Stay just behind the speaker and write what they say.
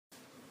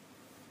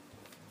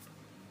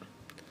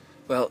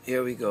Well,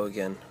 here we go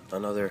again,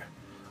 another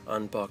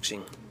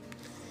unboxing.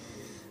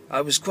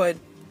 I was quite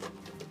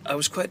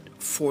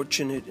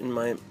fortunate in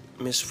my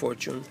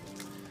misfortune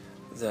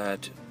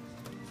that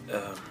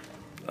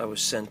I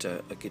was sent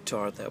a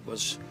guitar that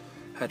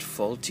had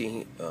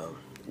faulty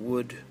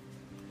wood,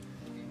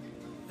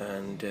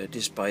 and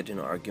despite an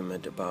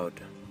argument about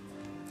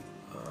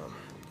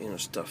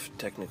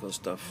technical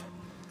stuff,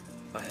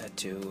 I had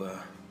to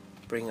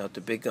bring out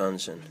the big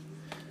guns and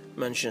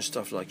mention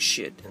stuff like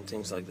shit and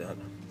things like that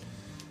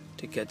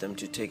to get them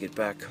to take it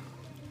back.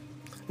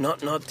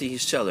 Not the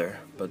seller,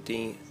 but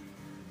the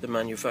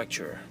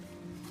manufacturer.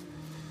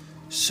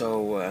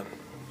 So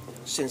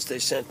since they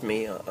sent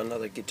me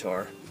another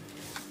guitar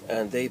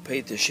and they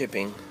paid the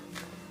shipping,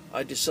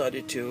 I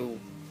decided to,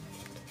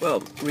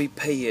 well,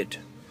 repay it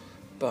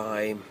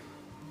by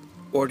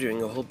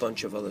ordering a whole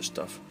bunch of other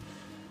stuff.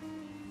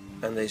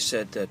 And they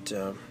said that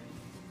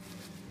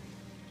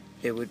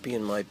it would be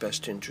in my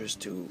best interest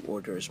to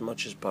order as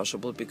much as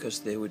possible because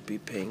they would be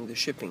paying the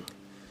shipping.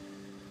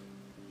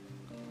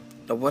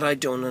 Now, what I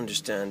don't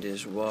understand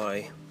is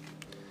why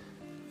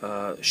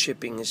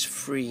shipping is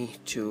free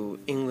to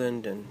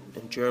England and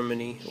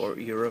Germany or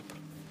Europe,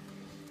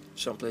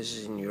 some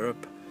places in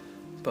Europe,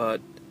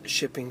 but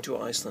shipping to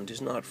Iceland is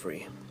not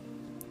free.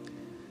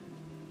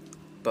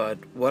 But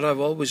what I've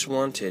always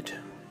wanted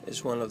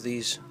is one of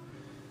these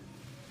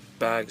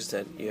bags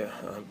that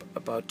I'm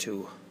about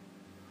to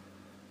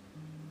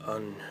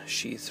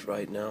unsheath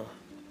right now.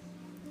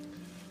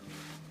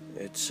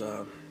 It's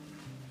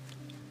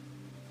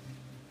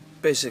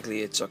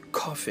basically it's a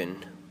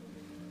Coffin.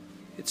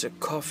 It's a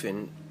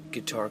Coffin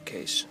guitar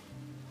case.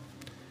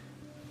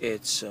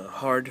 It's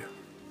hard,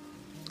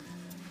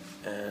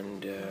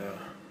 and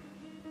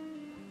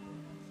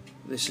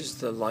this is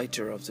the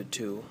lighter of the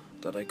two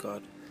that I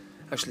got.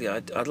 Actually,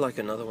 I'd like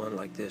another one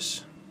like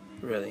this,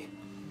 really,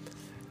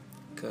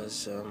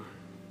 because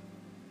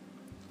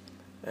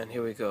and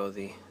here we go.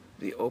 The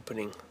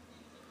opening.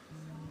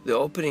 The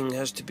opening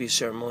has to be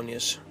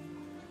ceremonious.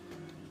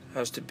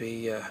 Has to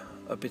be a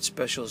bit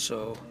special.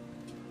 So,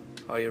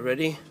 are you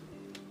ready?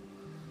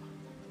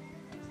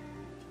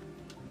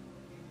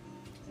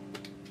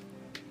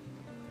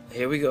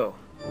 Here we go.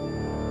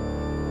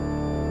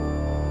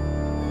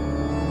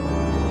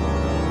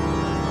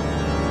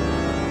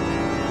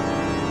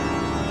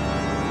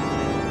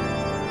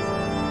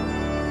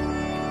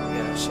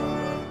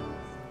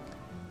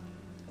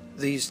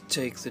 These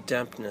take the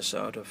dampness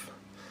out of.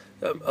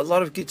 A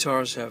lot of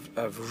guitars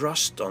have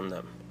rust on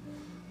them,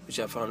 which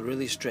I found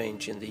really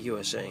strange in the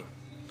USA.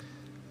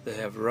 They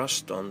have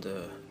rust on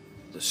the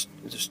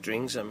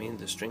strings. I mean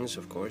the strings,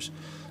 of course,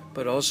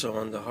 but also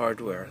on the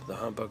hardware, the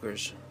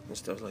humbuckers and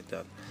stuff like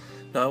that.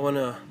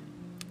 Now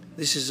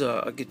this is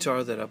a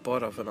guitar that I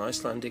bought off an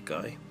Icelandic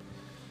guy.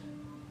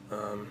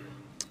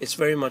 It's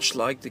very much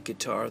like the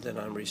guitar that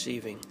I'm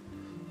receiving,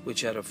 which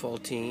had a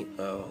faulty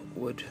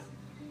wood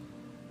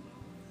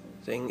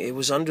thing. It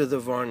was under the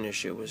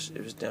varnish. It was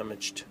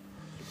damaged,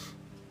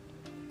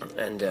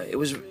 and it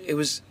was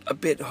a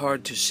bit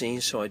hard to see.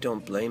 So I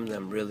don't blame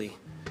them really,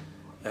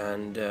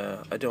 and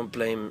I don't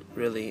blame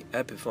really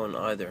Epiphone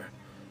either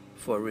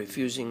for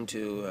refusing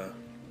to,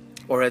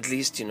 or at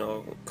least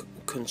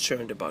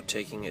concerned about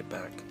taking it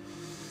back.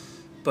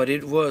 But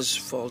it was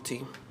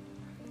faulty,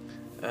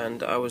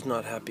 and I was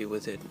not happy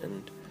with it.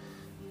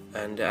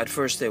 And at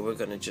first they were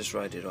going to just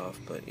write it off,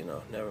 but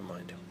never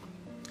mind.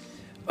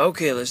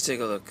 Okay, let's take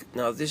a look.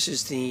 Now this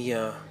is the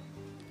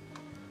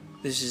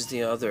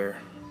other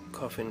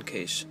Coffin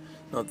case.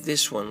 Now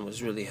this one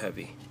was really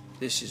heavy.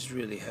 This is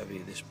really heavy,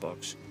 this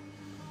box,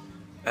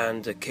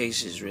 and the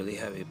case is really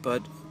heavy.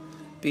 But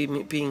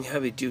being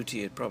heavy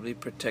duty, it probably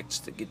protects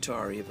the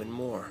guitar even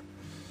more.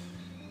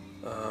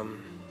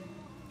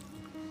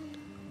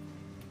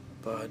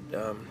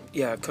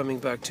 Yeah, coming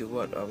back to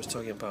what I was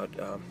talking about.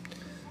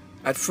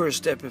 At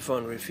first,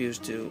 Epiphone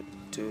refused to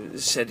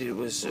said it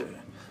was.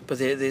 But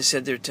they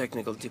said their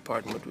technical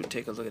department would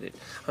take a look at it.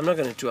 I'm not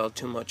going to dwell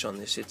too much on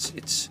this.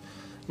 It's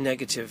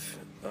negative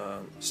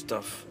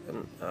stuff,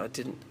 and I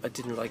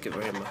didn't like it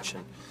very much,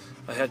 and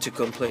I had to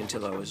complain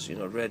till I was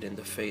red in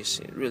the face.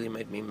 It really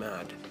made me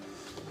mad.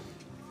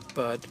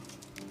 But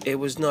it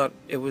was not.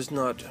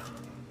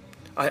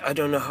 I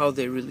don't know how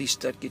they released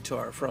that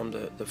guitar from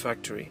the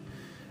factory,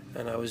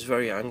 and I was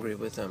very angry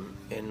with them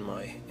in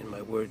my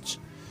words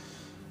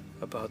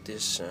about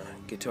this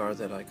guitar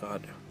that I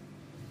got.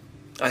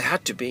 I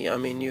had to be. I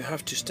mean, you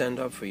have to stand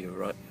up for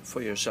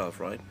yourself,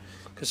 right?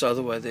 Because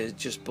otherwise they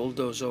just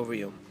bulldoze over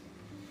you.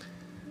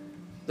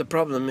 The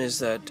problem is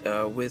that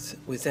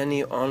with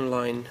any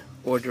online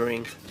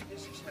ordering,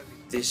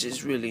 this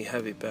is really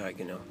heavy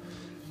bag,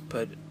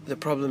 But the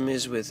problem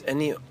is with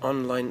any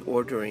online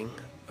ordering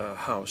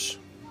house,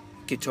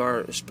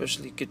 guitar,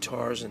 especially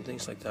guitars and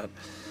things like that,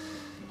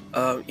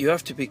 you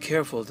have to be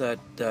careful that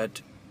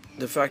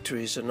the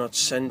factories are not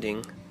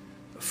sending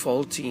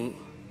faulty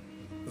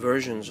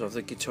versions of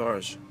the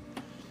guitars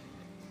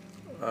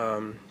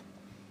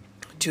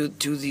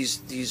to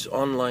these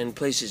online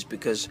places,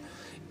 because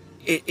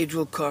it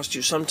will cost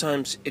you.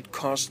 Sometimes it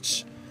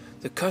costs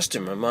the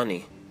customer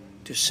money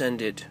to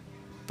send it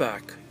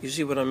back. You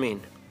see what I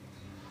mean?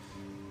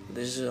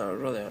 This is a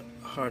rather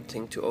hard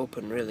thing to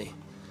open, really.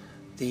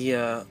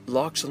 The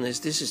locks on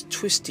this is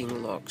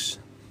twisting locks.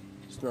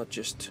 It's not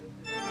just...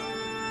 There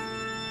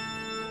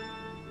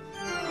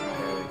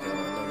we go,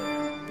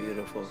 another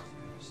beautiful.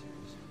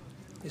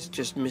 It's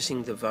just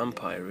missing the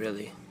vampire,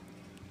 really.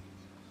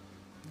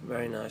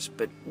 Very nice,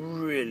 but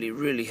really,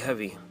 really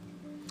heavy.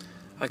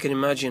 I can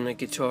imagine a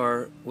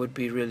guitar would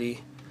be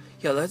really...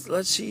 Yeah,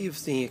 let's see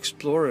if the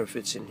Explorer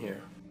fits in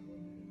here.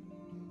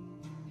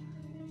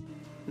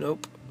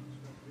 Nope.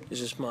 This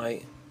is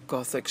my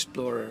Goth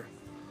Explorer.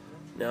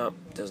 No,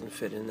 doesn't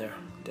fit in there.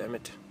 Damn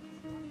it.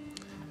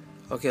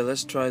 Okay,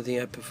 let's try the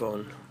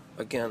Epiphone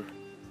again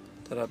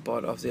that I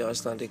bought off the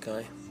Icelandic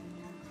guy.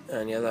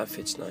 And yeah, that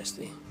fits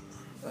nicely.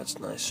 That's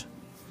nice.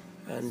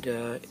 And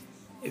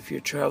if you're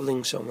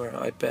traveling somewhere,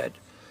 I bet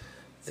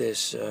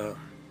this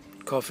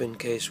coffin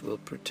case will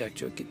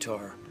protect your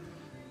guitar.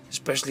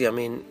 Especially, I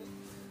mean,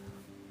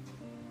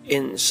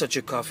 in such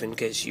a coffin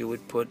case you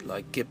would put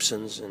like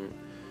Gibsons and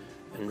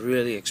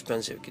really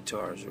expensive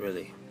guitars,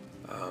 really.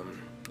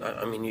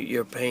 I mean,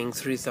 you're paying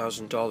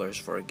 $3,000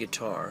 for a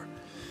guitar.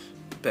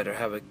 Better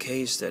have a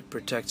case that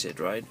protects it,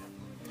 right?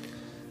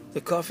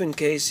 The coffin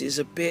case is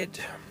a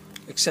bit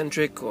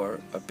eccentric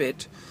or a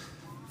bit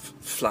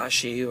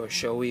flashy or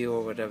showy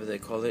or whatever they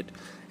call it,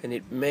 and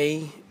it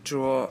may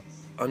draw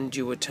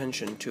undue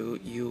attention to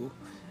you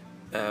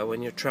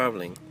when you're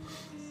traveling,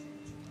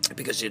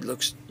 because it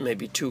looks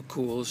maybe too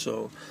cool,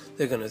 so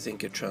they're gonna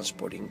think you're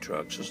transporting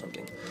drugs or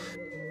something.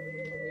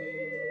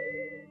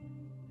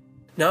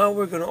 Now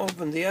we're gonna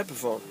open the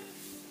Epiphone.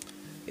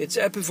 It's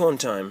Epiphone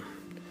time.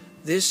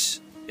 This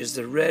is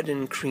the red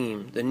and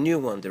cream, the new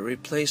one, the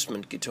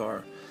replacement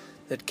guitar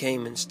that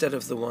came instead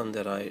of the one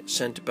that I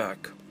sent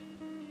back.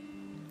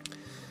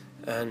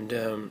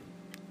 And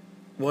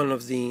one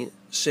of the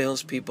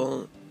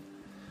salespeople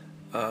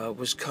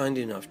was kind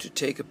enough to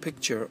take a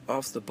picture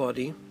of the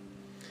body,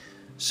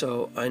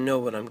 so I know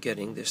what I'm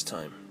getting this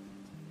time.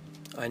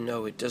 I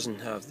know it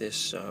doesn't have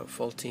this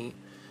faulty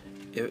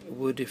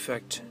wood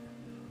effect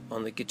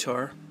on the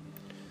guitar,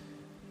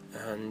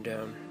 and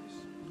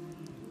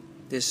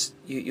this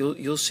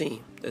you'll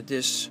see that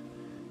this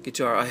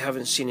guitar, I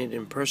haven't seen it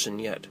in person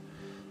yet,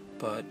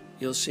 but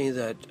you'll see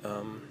that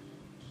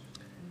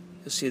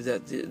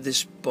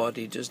this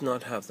body does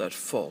not have that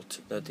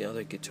fault that the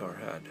other guitar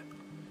had.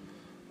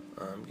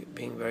 I'm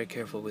being very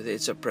careful with it.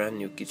 It's a brand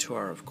new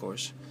guitar, of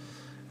course,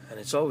 and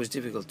it's always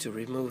difficult to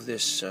remove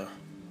this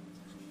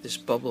this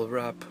bubble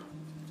wrap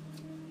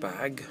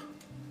bag.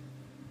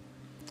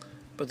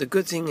 But the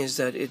good thing is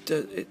that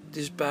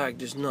this bag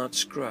does not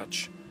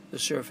scratch the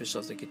surface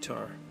of the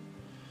guitar.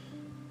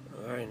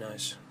 Very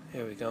nice.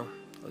 Here we go.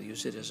 I'll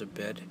use it as a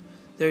bed.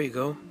 There you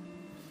go.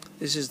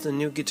 This is the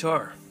new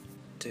guitar.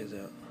 To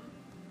the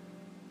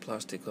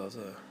plastic of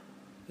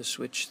the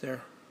switch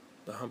there,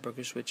 the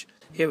humbucker switch.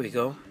 Here we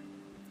go.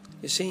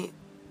 You see,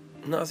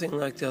 nothing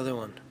like the other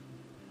one.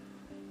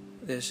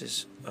 This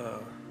is a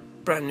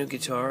brand new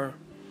guitar,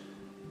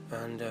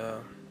 and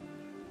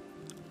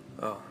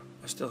oh,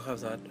 I still have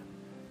that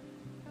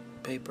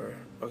paper.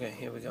 Okay,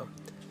 here we go.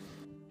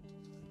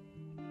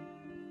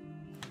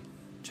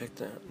 Check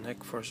the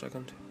neck for a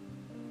second.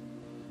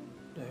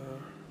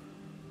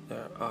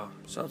 There. Ah,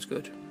 sounds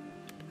good.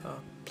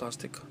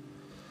 Plastic.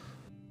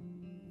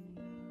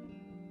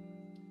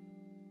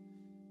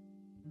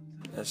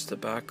 That's the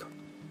back,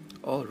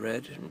 all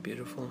red and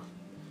beautiful.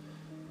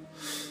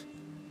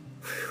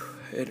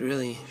 It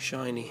really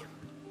shiny.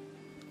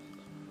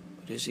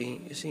 But you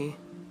see,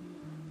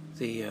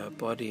 the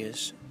body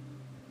is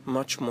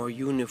much more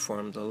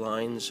uniform. The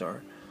lines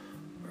are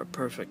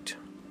perfect.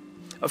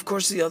 Of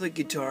course, the other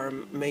guitar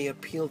may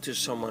appeal to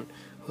someone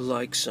who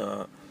likes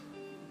a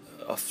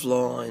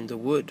flaw in the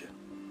wood.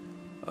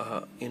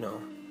 You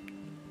know.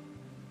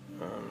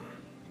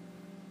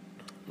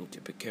 Need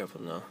to be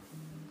careful now.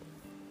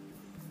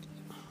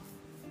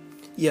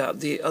 Yeah,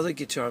 the other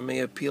guitar may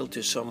appeal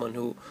to someone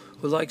who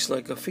likes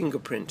like a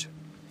fingerprint.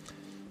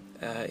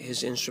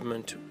 His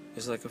instrument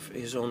is like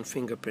his own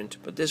fingerprint.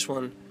 But this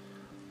one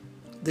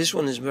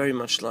is very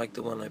much like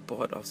the one I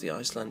bought off the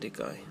Icelandic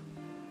guy.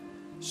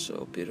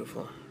 So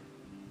beautiful.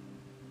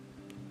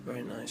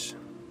 Very nice.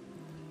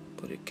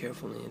 Put it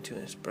carefully into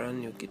his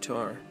brand new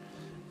guitar,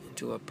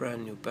 into a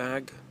brand new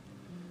bag,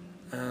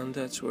 and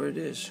that's where it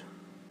is.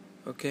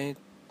 Okay,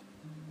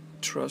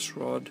 truss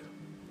rod,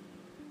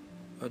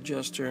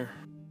 adjuster,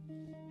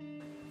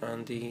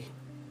 and the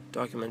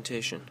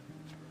documentation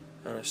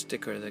and a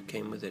sticker that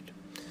came with it.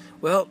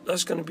 Well,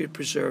 that's going to be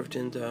preserved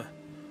in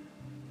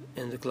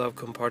the glove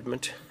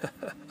compartment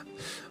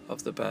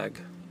of the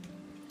bag,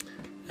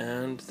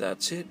 and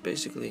that's it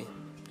basically.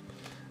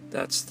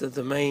 That's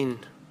the main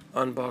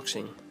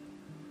unboxing,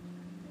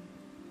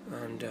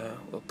 and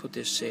we'll put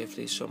this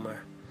safely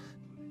somewhere.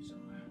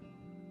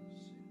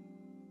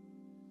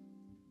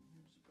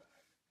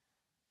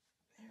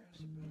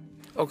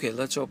 Okay,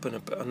 let's open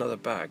up another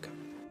bag.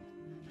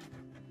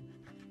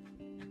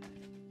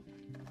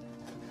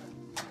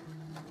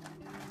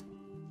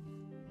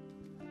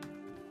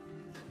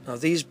 Now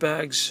these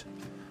bags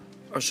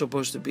are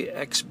supposed to be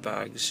X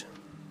bags,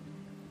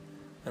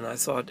 and I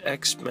thought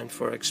X meant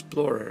for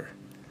Explorer,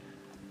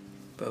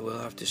 but we'll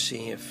have to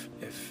see if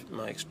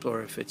my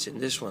Explorer fits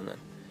in this one then.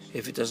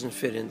 If it doesn't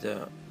fit in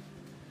the...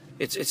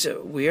 It's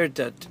weird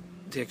that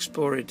the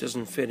Explorer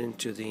doesn't fit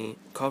into the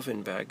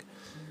coffin bag,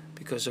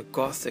 because a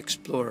Goth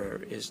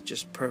Explorer is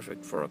just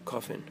perfect for a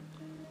coffin.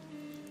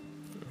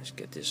 Let's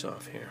get this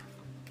off here.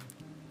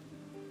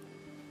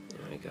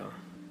 There we go.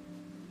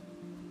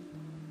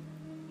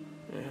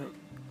 Yeah.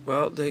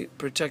 Well, they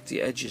protect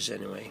the edges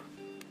anyway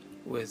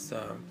with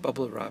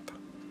bubble wrap.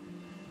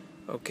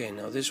 Okay,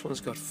 now this one's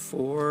got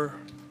four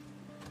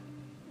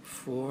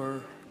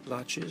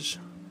latches,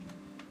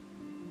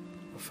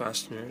 or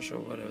fasteners, or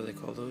whatever they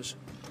call those.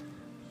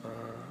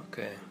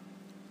 Okay.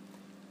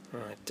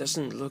 Alright,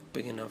 doesn't look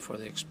big enough for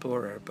the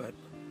Explorer, but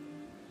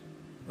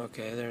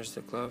okay, there's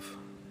the glove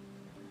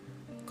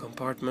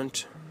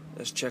compartment.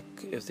 Let's check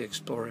if the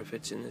Explorer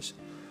fits in this.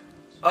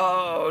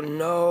 Oh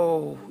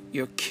no,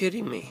 you're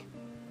kidding me.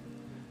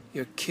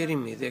 You're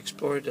kidding me. The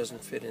Explorer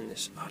doesn't fit in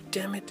this. Oh,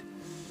 damn it.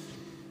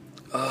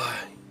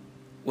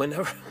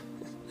 Whenever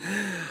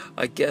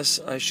I guess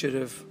I should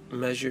have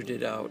measured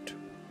it out,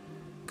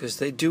 because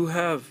they do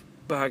have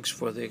bags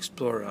for the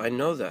Explorer. I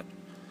know that.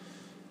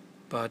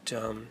 But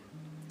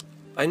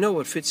I know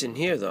what fits in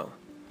here though.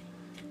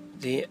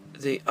 The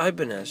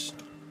Ibanez,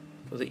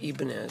 or the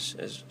Ibanez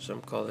as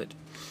some call it.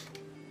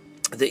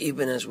 The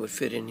Ibanez would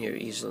fit in here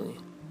easily.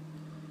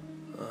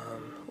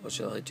 What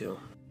shall I do?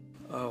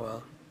 Oh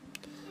well.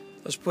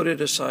 Let's put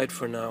it aside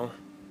for now.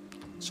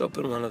 Let's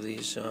open one of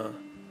these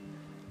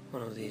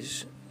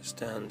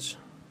stands.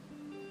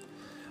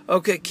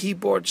 Okay,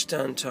 keyboard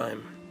stand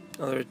time.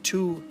 Now there are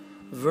two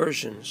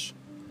versions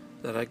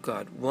that I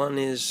got. One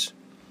is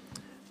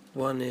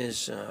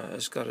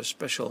has got a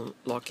special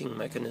locking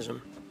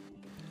mechanism,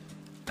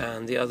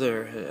 and the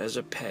other has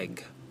a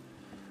peg.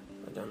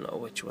 I don't know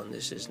which one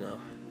this is now.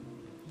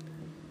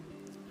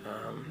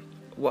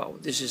 Wow,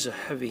 this is a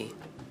heavy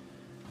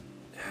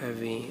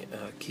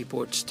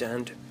keyboard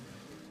stand.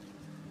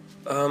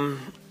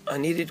 I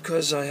need it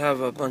because I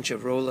have a bunch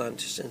of Roland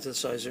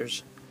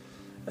synthesizers,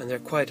 and they're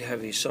quite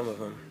heavy, some of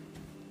them.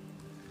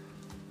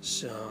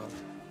 So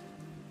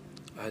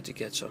I had to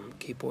get some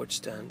keyboard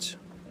stands.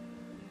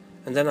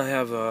 And then I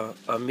have a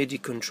MIDI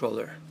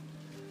controller,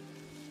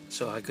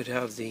 so I could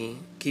have the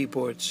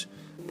keyboards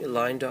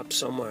lined up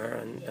somewhere,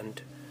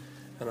 and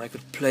I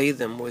could play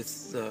them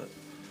with the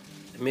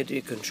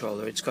MIDI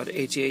controller. It's got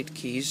 88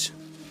 keys,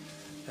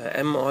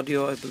 M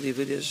audio I believe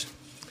it is,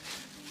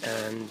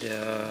 and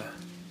yeah,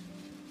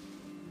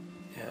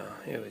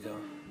 here we go.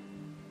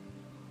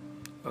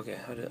 Okay,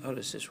 how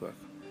does this work?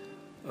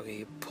 Okay,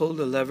 you pull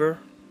the lever.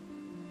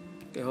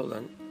 Okay, hold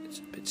on, it's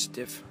a bit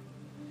stiff.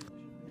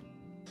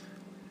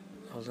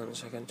 Hold on a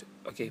second.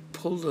 Okay,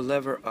 pull the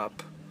lever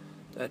up.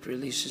 That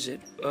releases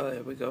it.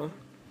 There we go.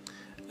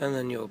 And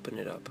then you open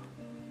it up.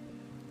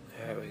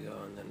 There we go.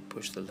 And then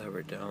push the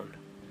lever down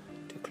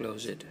to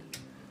close it.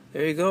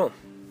 There you go.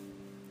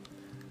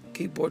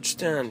 Keyboard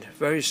stand.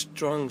 Very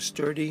strong,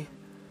 sturdy,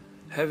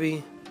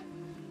 heavy,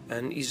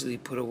 and easily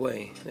put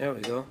away. There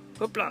we go.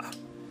 Hoopla!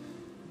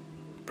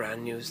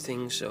 Brand new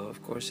thing, so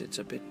of course it's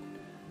a bit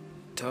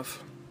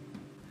tough.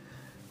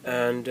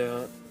 And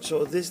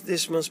so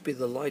this must be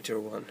the lighter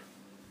one.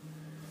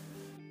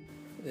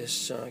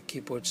 This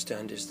keyboard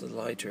stand is the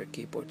lighter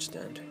keyboard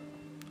stand.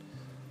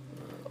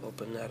 I'll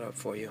open that up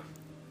for you.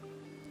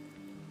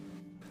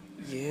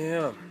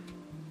 Yeah,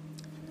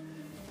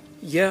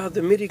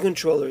 the MIDI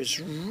controller is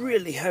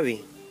really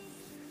heavy.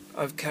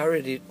 I've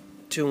carried it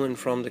to and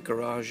from the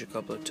garage a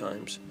couple of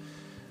times,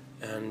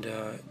 and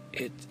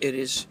it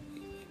is,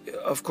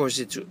 of course,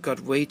 it's got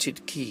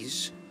weighted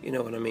keys. You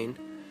know what I mean?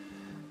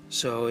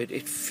 So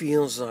it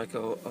feels like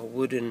a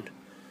wooden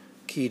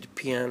keyed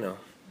piano.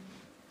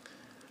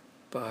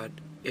 But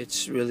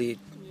it's really,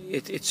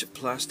 it's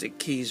plastic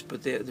keys,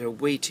 but they're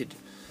weighted.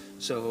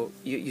 So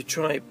you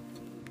try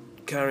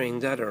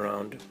carrying that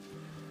around.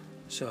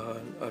 So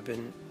I've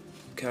been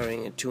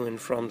carrying it to and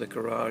from the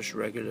garage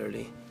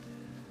regularly,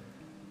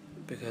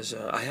 because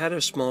I had a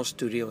small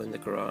studio in the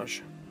garage,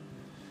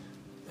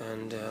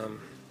 and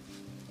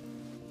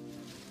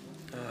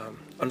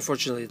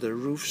unfortunately the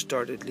roof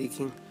started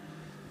leaking,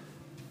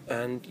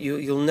 and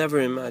you'll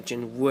never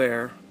imagine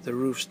where the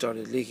roof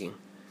started leaking.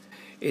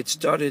 It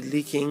started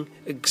leaking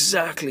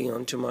exactly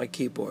onto my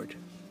keyboard,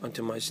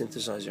 onto my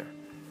synthesizer.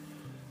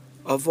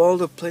 Of all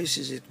the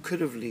places it could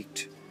have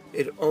leaked,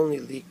 it only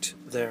leaked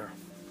there.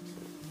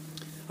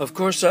 Of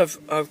course,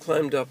 I've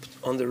climbed up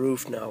on the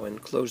roof now and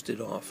closed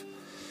it off,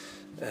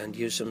 and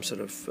used some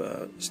sort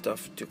of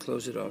stuff to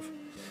close it off.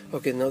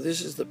 Okay, now this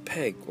is the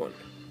peg one.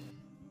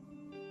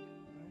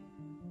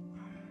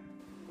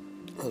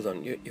 Hold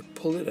on, you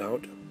pull it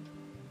out,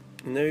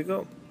 and there you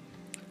go.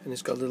 And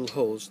it's got little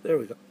holes. There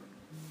we go.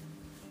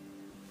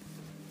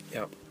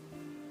 Yeah,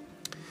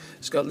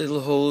 it's got little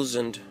holes,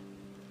 and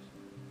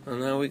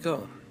there we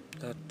go.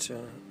 That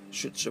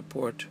should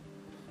support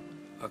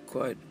a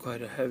quite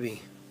a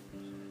heavy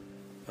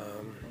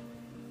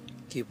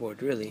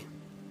keyboard, really.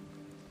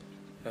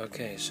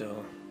 Okay,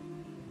 so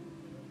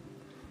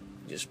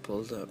just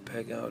pull the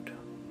peg out.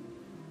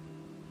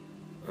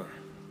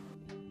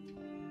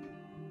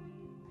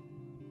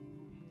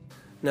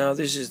 Now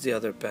this is the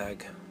other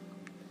bag.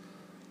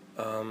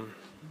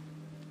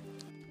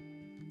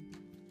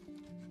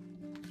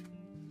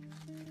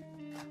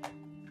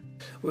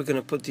 We're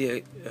gonna put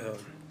the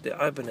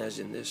Ibanez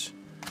in this.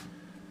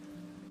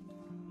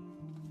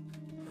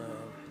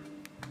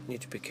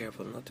 Need to be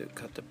careful not to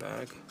cut the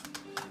bag.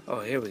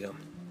 Oh, here we go.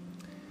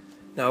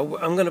 Now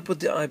I'm gonna put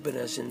the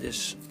Ibanez in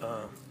this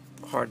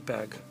hard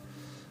bag,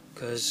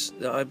 because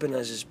the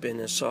Ibanez has been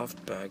a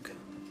soft bag,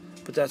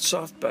 but that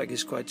soft bag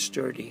is quite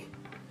sturdy.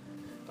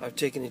 I've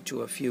taken it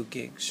to a few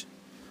gigs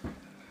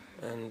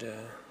and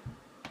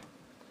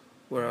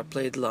where I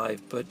played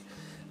live, but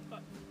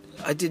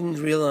I didn't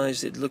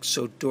realize it looked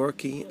so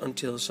dorky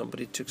until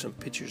somebody took some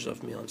pictures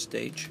of me on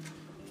stage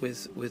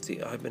with the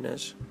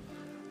Ibanez.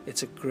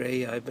 It's a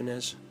gray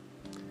Ibanez,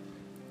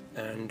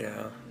 and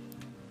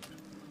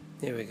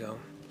here we go.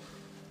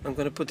 I'm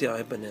going to put the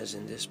Ibanez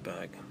in this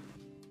bag.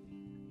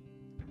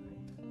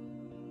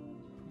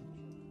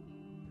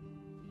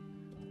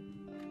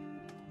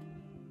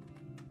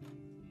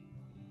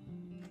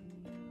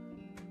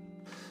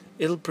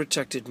 It'll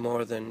protect it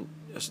more than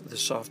the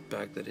soft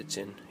bag that it's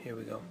in. Here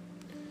we go.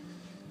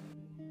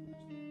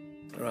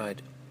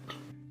 Right.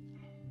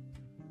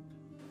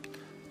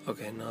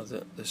 Okay, now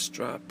the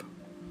strap.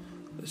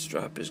 The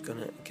strap is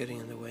getting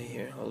in the way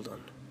here. Hold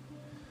on.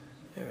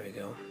 There we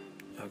go.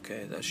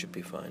 Okay, that should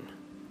be fine.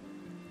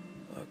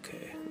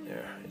 Okay,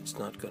 there. It's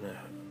not gonna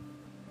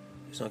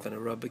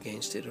rub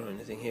against it or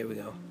anything. Here we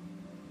go.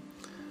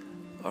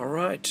 All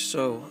right.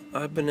 So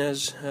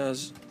Ibanez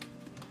has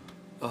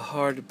a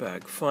hard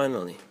bag,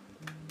 finally.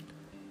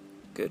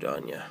 Good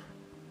on ya.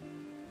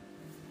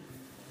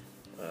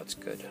 That's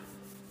good.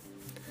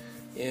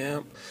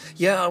 Yeah,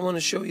 I want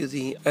to show you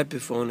the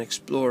Epiphone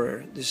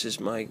Explorer. This is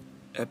my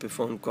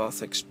Epiphone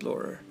Goth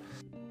Explorer.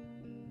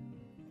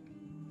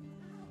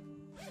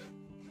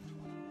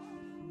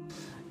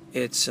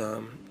 It's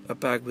a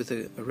bag with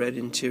a red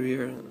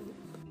interior,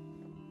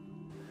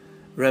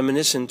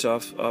 reminiscent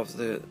of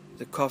the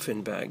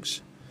Coffin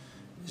bags.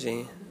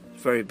 See,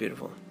 it's very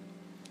beautiful.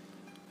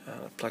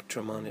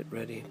 Plectrum on it,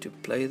 ready to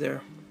play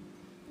there.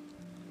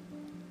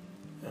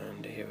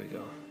 And here we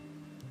go.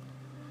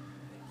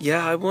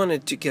 Yeah, I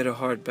wanted to get a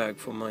hard bag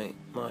for my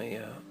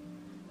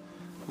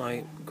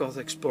Goth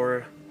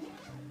Explorer.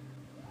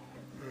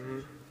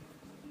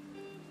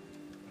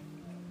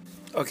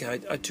 Okay,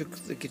 I took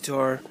the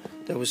guitar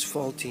that was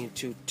faulty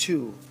to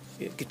 2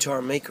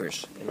 guitar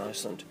makers in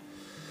Iceland.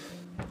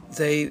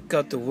 They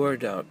got the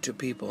word out to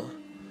people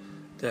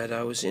that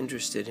I was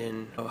interested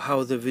in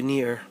how the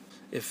veneer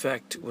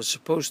effect was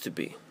supposed to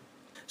be.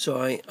 So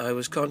I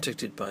was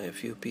contacted by a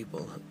few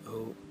people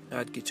who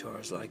had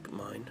guitars like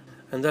mine,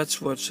 and that's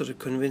what sort of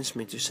convinced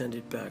me to send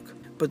it back.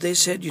 But they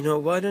said, you know,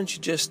 why don't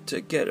you just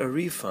get a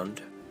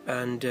refund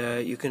and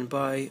you can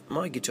buy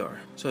my guitar?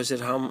 So I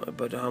said,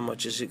 how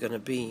much is it going to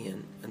be?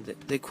 And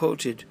they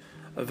quoted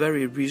a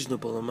very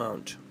reasonable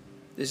amount.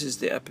 This is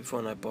the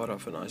Epiphone I bought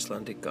off an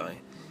Icelandic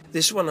guy.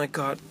 This one I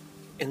got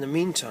in the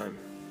meantime,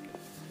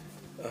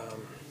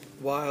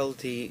 while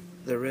the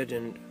red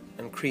and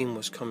cream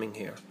was coming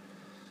here.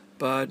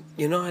 But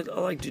you know, I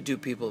like to do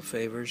people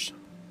favors,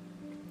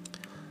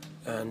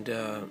 and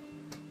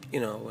you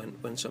know,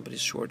 when somebody's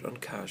short on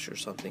cash or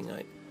something,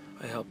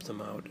 I help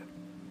them out.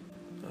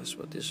 That's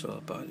what this is all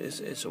about.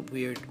 It's a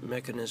weird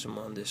mechanism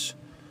on this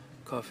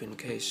coffin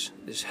case,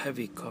 this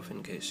heavy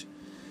coffin case.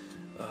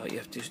 You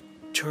have to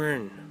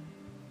turn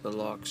the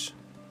locks.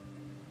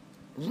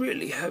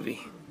 Really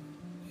heavy.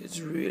 It's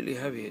really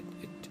heavy.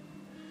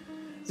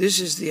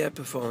 This is the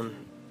Epiphone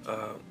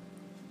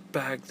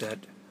bag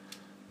that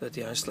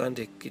the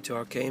Icelandic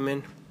guitar came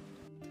in,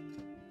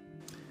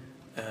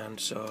 and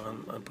so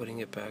I'm putting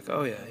it back.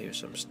 Oh yeah, here's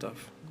some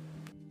stuff.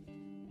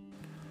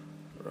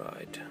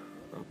 Right,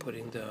 I'm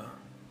putting the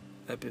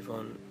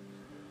Epiphone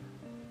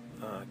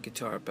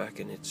guitar back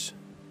in its,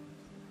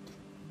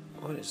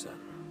 what is that?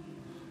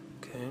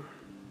 Okay,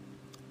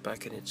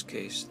 back in its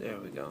case. There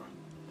we go.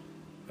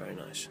 Very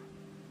nice.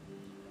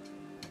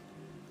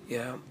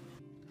 Yeah.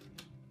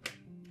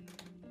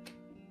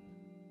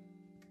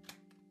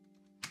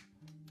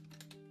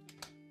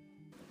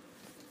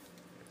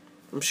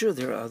 I'm sure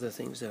there are other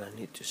things that I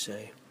need to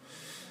say,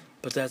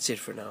 but that's it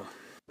for now.